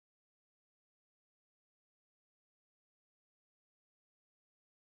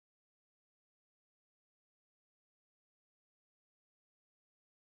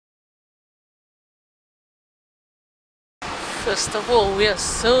First of all, we are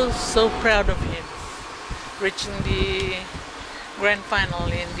so proud of him reaching the Grand Final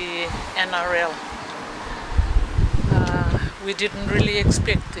in the NRL. We didn't really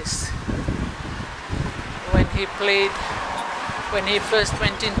expect this. When he first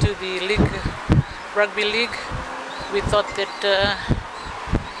went into the rugby league, we thought that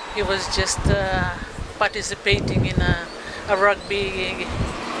he was just participating in a rugby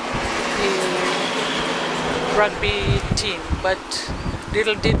team, but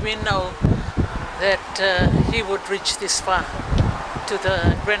little did we know that he would reach this far, to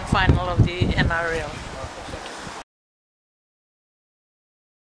the Grand Final of the NRL.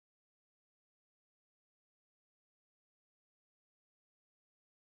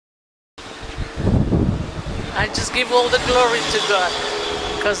 I just give all the glory to God,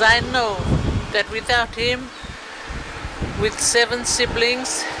 because I know that without him, with 7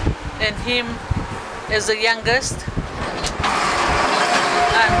 siblings and him as the youngest,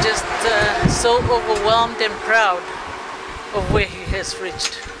 I'm just so overwhelmed and proud of where he has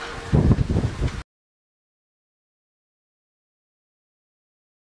reached.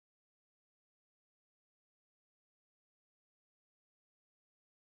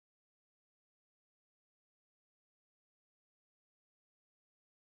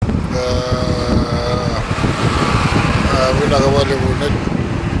 Winakawali ulit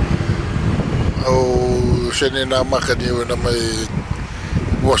au senina makani na may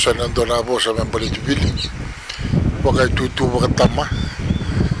bosa nando na bosa man palit bili baka tutu baka tama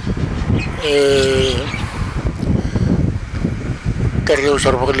karyo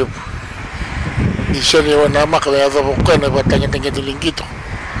sar bakalip iseni wana makaya da bokana batanya-tanya dilingkito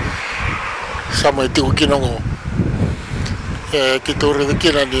sama itu kinongo kita udah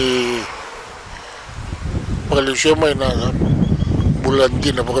kira di pagalisya may na bulan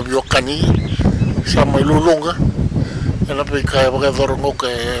din na pagabiyokkan ni sama ilulong ka yan na kaya pagkadorong ko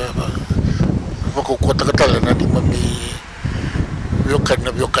kaya makukota katala na di mami biyokkan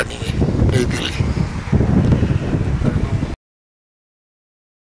ni naibili.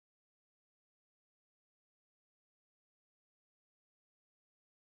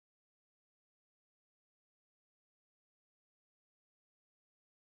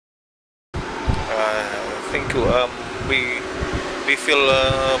 Thank you. We feel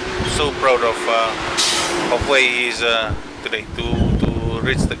so proud of where he is today, to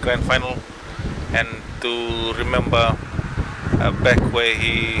reach the Grand Final and to remember back where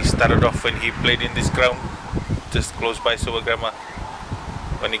he started off when he played in this ground just close by Suwagrama,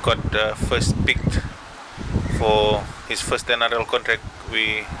 when he got first picked for his first NRL contract.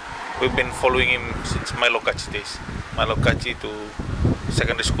 We've been following him since Milo Kachi days, Milo Kachi to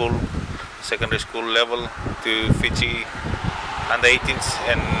secondary school level, to Fiji under 18s,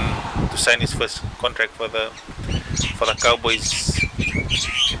 and to sign his first contract for the Cowboys.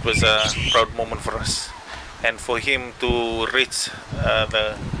 It was a proud moment for us, and for him to reach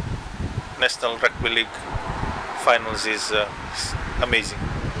the National Rugby League finals is amazing.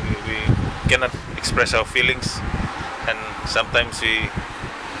 We cannot express our feelings, and sometimes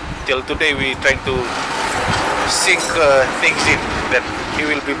till today we trying to sink things in that he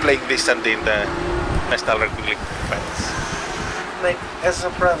will be playing this Sunday in the National Rugby League finals. Like, as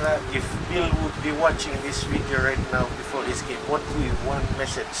a brother, if Bill would be watching this video right now before this game, what would be one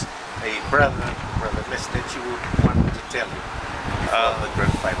message, a brother message that you would want to tell him before the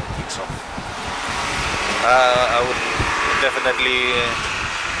Grand Final kicks off? I would definitely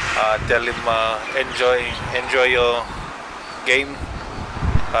tell him enjoy your game.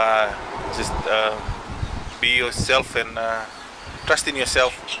 Just be yourself and trust in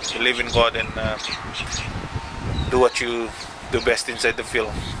yourself, believe in God, and do what you do best inside the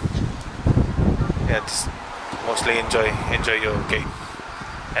field. Yeah, just mostly enjoy your game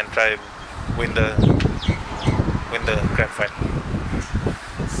and try win the Grand Final.